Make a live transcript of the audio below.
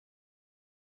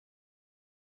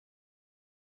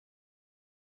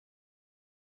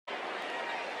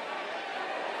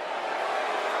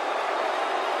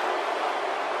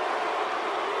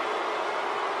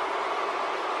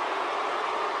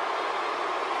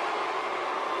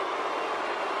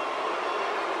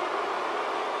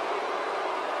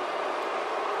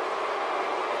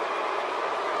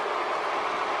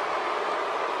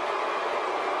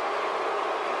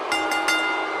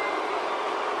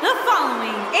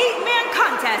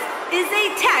is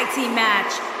a tag team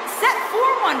match set for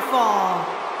one fall.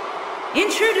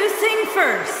 Introducing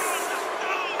first,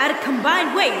 at a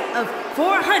combined weight of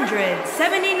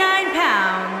 479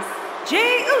 pounds,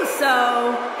 Jey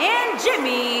Uso and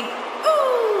Jimmy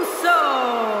Uso.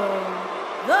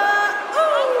 The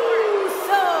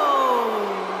Usos.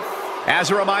 As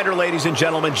a reminder, ladies and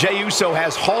gentlemen, Jey Uso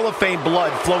has Hall of Fame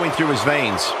blood flowing through his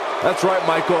veins. That's right,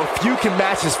 Michael. Few can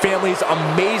match his family's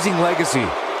amazing legacy.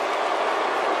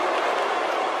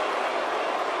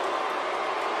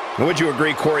 And would you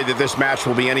agree, Corey, that this match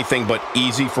will be anything but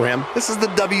easy for him? This is the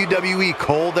WWE,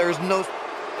 Cole. There's no...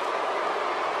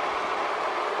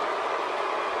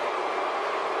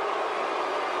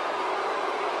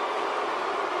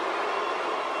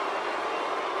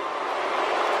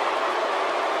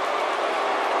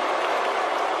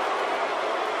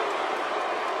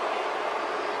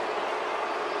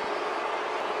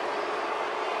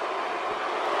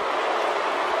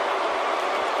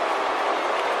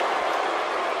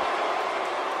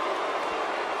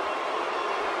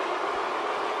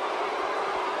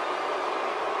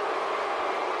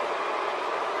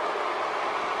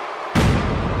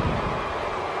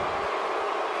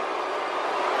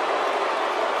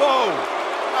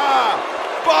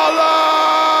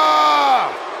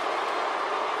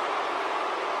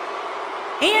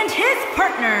 And his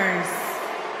partners,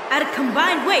 at a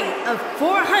combined weight of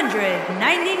 499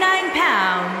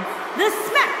 pounds, the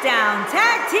SmackDown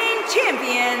Tag Team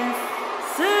Champions,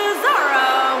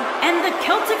 Cesaro and the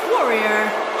Celtic Warrior,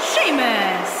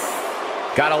 Sheamus.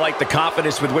 Gotta like the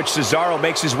confidence with which Cesaro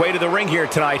makes his way to the ring here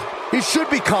tonight. He should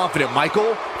be confident,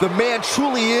 Michael. The man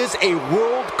truly is a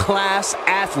world-class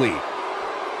athlete.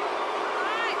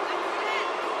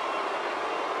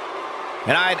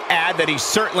 And I'd add that he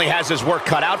certainly has his work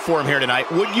cut out for him here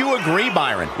tonight. Would you agree,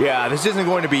 Byron? Yeah, this isn't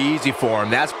going to be easy for him.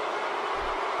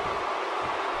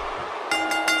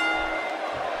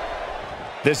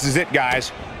 This is it,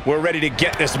 guys. We're ready to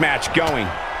get this match going.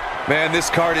 Man,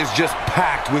 this card is just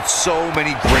packed with so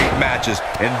many great matches,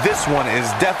 and this one is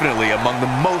definitely among the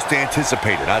most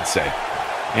anticipated, I'd say.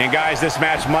 And guys, this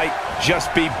match might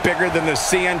just be bigger than the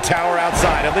CN Tower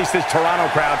outside. At least this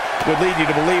Toronto crowd would lead you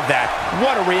to believe that.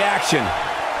 What a reaction.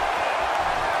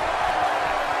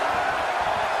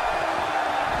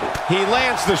 He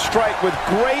lands the strike with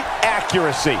great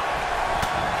accuracy.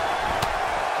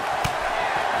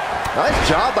 Nice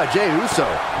job by Jey Uso.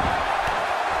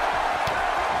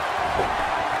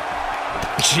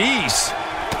 Jeez.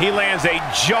 He lands a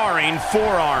jarring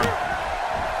forearm.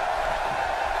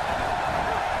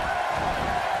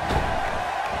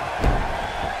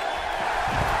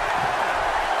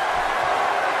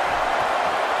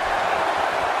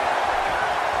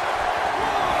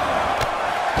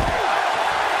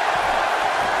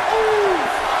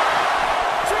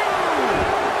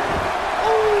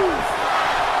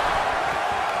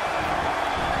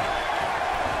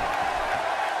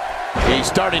 He's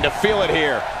starting to feel it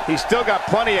here. He's still got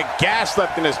plenty of gas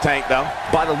left in his tank, though.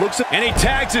 By the looks of... And he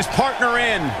tags his partner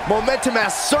in. Momentum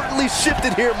has certainly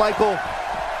shifted here, Michael.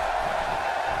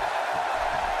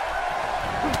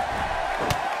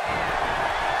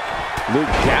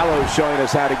 Luke Gallows showing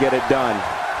us how to get it done.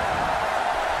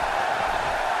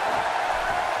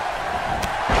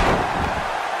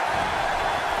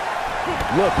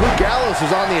 Look, Luke Gallows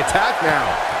is on the attack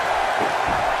now.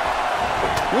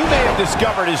 We may have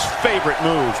discovered his favorite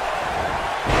move.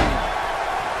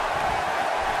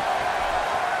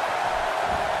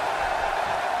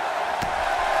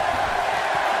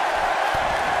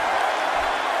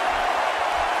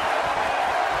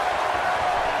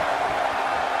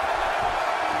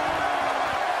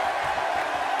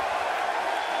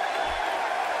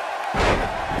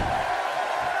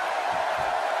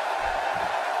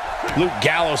 Luke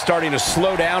Gallows starting to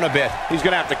slow down a bit. He's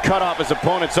going to have to cut off his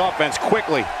opponent's offense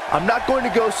quickly. I'm not going to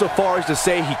go so far as to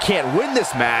say he can't win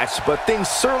this match, but things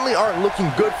certainly aren't looking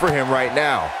good for him right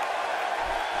now.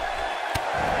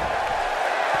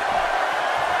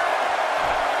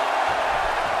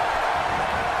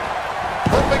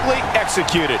 Perfectly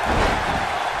executed.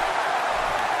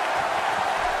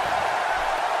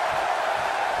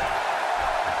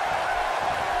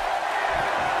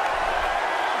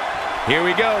 Here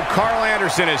we go. Carl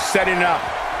Anderson is setting it up.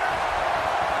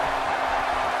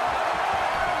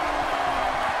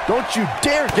 Don't you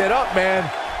dare get up, man.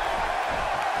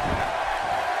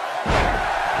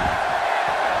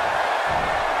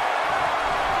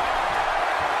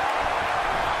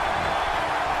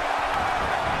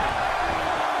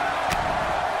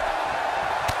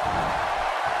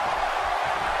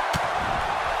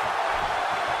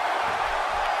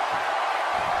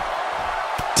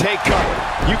 take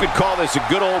cover. You could call this a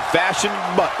good old-fashioned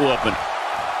butt whooping.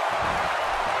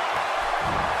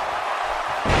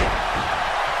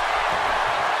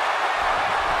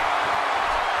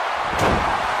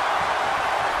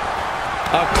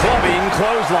 A clubbing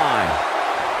clothesline.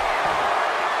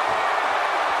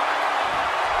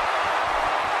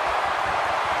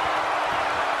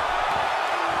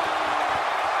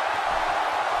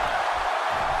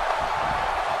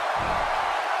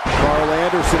 Carl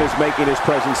Anderson is making his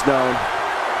presence known.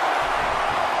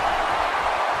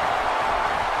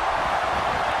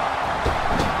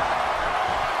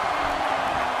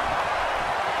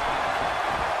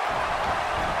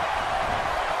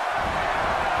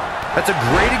 That's a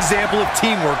great example of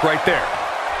teamwork right there.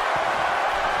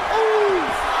 Ooh.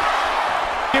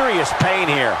 Serious pain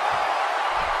here.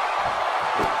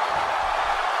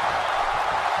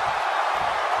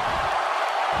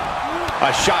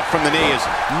 A shot from the knee is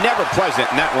never pleasant,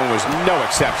 and that one was no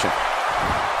exception.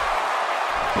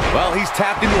 Well, he's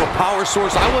tapped into a power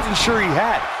source I wasn't sure he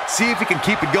had. See if he can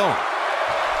keep it going.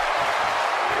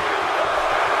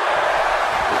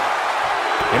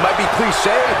 It might be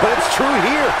cliche, but it's true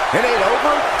here. It ain't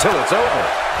over till it's over.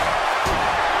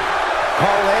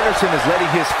 Carl Anderson is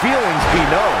letting his feelings be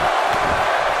known.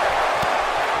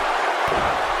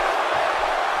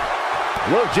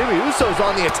 Look, Jimmy Uso's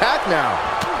on the attack now.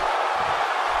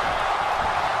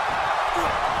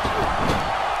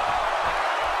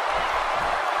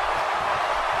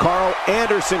 Carl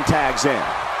Anderson tags in.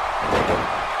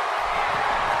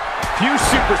 Few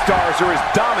superstars are as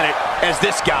dominant as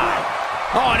this guy.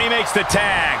 Oh, and he makes the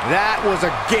tag. That was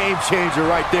a game changer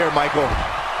right there, Michael.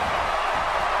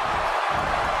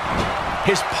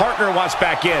 His partner wants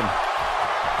back in.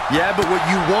 Yeah, but what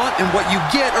you want and what you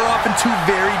get are often two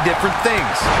very different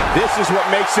things. This is what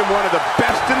makes him one of the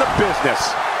best in the business.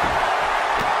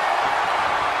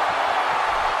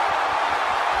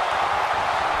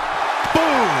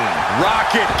 Boom!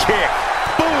 Rocket kick.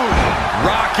 Boom!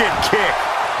 Rocket kick.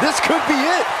 This could be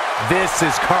it. This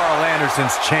is Carl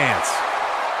Anderson's chance.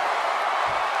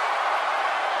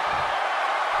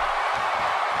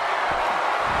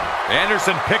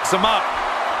 Anderson picks him up.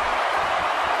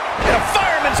 And a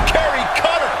fireman's carry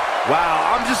cutter.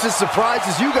 Wow, I'm just as surprised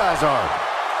as you guys are.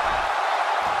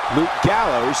 Luke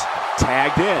Gallows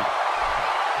tagged in.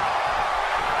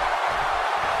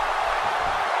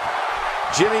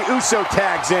 Jimmy Uso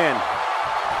tags in.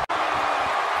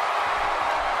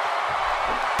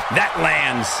 That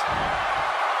lands.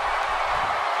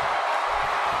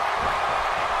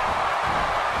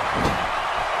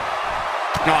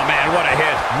 Oh, man, what a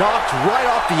hit. Knocked right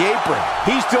off the apron.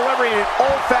 He's delivering an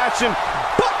old-fashioned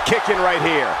butt kicking right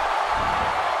here.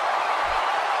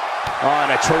 Oh, and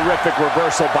a terrific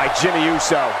reversal by Jimmy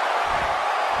Uso.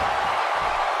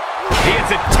 He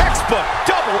hits a textbook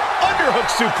double underhook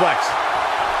suplex.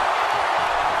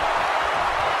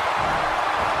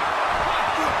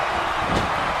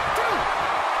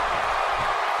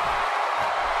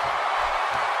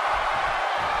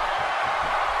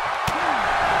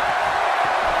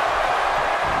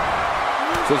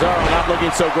 Cesaro not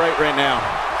looking so great right now.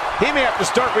 He may have to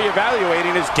start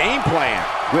reevaluating his game plan.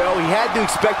 Well, he had to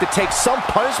expect to take some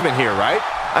punishment here, right?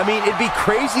 I mean, it'd be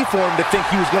crazy for him to think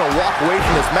he was going to walk away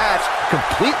from this match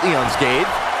completely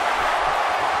unscathed.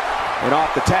 And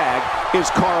off the tag is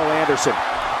Carl Anderson.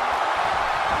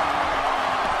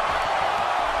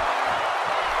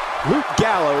 Luke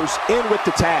Gallows in with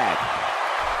the tag.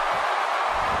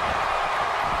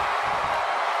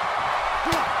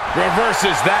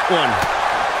 Reverses that one.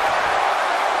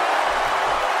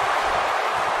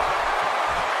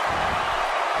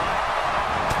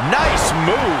 Nice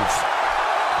move.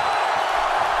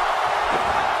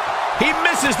 He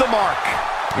misses the mark.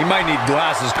 He might need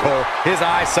glasses, Cole. His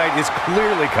eyesight is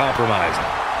clearly compromised.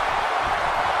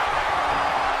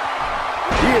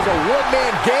 He is a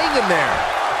one-man gang in there.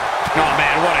 Oh,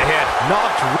 man, what a hit.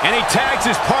 Knocked. And he tags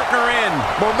his partner in.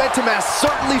 Momentum has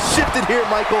certainly shifted here,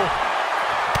 Michael.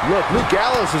 Look, Luke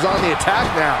Gallows is on the attack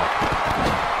now.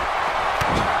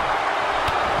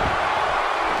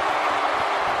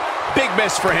 Big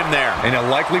miss for him there. And he'll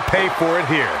likely pay for it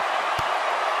here.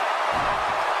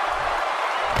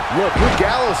 Look, Luke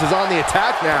Gallows is on the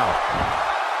attack now.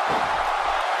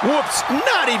 Whoops,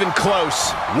 not even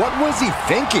close. What was he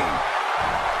thinking?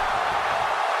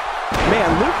 Man,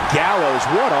 Luke Gallows,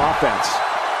 what offense.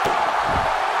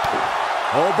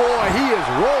 Oh boy, he is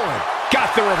rolling.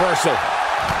 Got the reversal.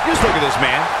 Just look at this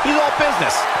man. He's all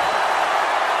business.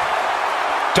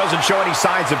 Doesn't show any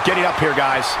signs of getting up here,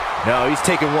 guys. No, he's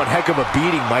taking one heck of a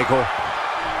beating, Michael.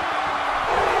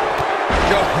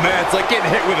 Oh, man, it's like getting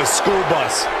hit with a school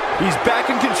bus. He's back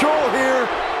in control here.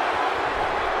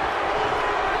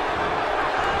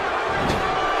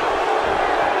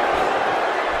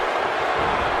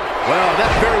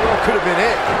 could have been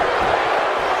it.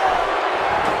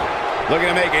 Looking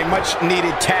to make a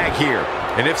much-needed tag here.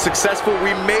 And if successful,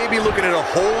 we may be looking at a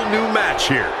whole new match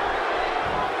here.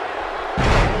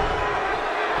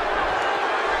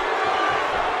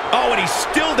 Oh, and he's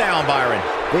still down, Byron.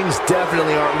 Things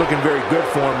definitely aren't looking very good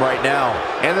for him right now.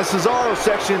 And the Cesaro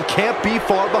section can't be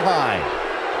far behind.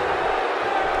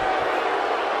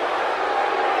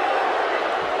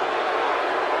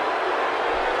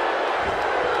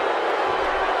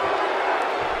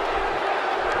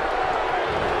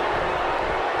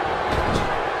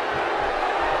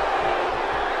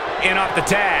 In off the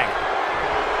tag.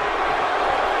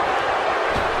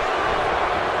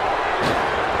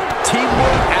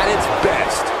 Teamwork at its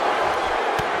best.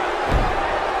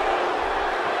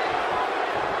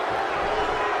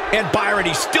 And Byron,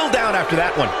 he's still down after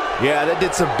that one. Yeah, that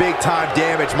did some big-time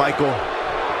damage, Michael.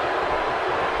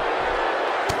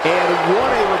 And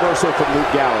one A reversal from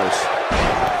Luke Gallows.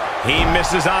 He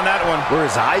misses on that one. Were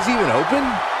his eyes even open?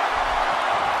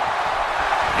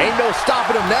 Ain't no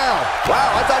stopping him now.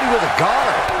 Wow, I thought he was a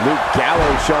goner. Luke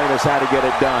Gallows showing us how to get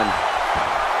it done.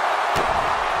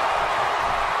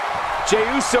 Jey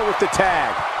Uso with the tag.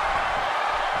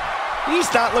 He's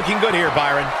not looking good here,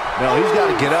 Byron. No, he's got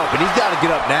to get up, and he's got to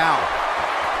get up now.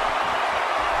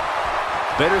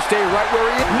 Better stay right where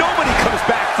he is. Nobody comes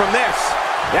back from this.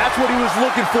 That's what he was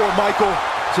looking for, Michael.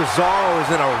 Cesaro is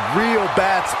in a real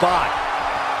bad spot.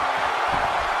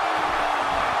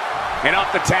 And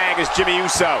off the tag is Jimmy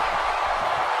Uso.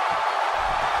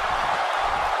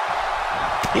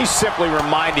 He's simply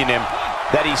reminding him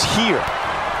that he's here.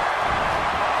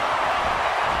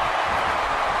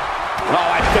 Oh,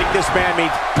 I think this man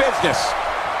means business.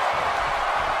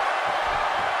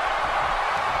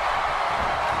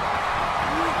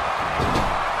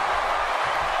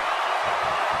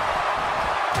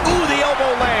 Ooh, the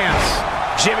elbow lands.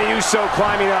 Jimmy Uso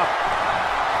climbing up.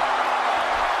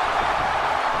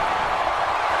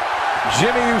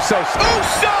 Jimmy Uso.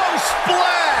 Uso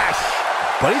splash!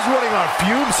 But he's running on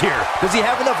fumes here. Does he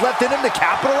have enough left in him to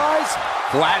capitalize?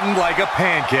 Flattened like a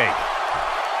pancake.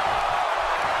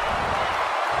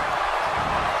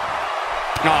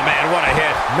 Oh, man, what a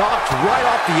hit. Knocked right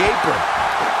off the apron.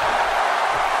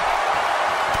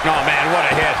 Oh, man, what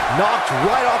a hit. Knocked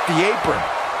right off the apron.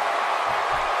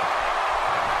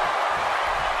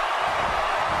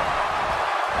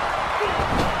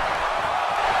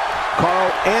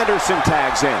 Carl Anderson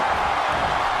tags in.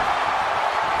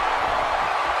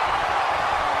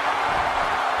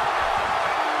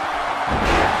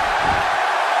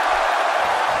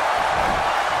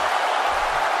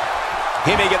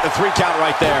 He may get the 3 count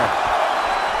right there.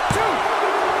 2,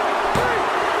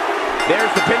 3.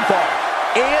 There's the pinfall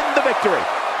and the victory.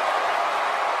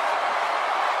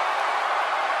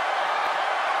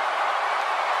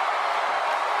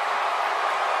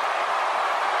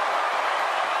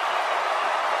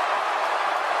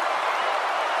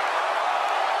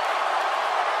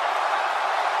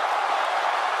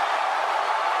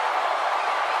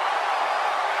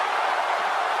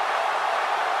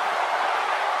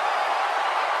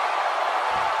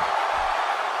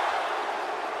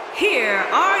 Here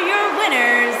are your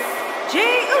winners,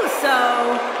 Jey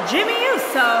Uso, Jimmy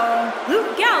Uso,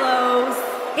 Luke Gallows,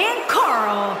 and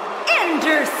Carl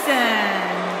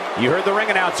Anderson. You heard the ring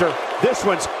announcer. This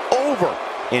one's over.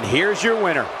 And here's your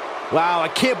winner. Wow, I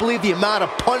can't believe the amount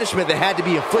of punishment that had to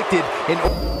be inflicted in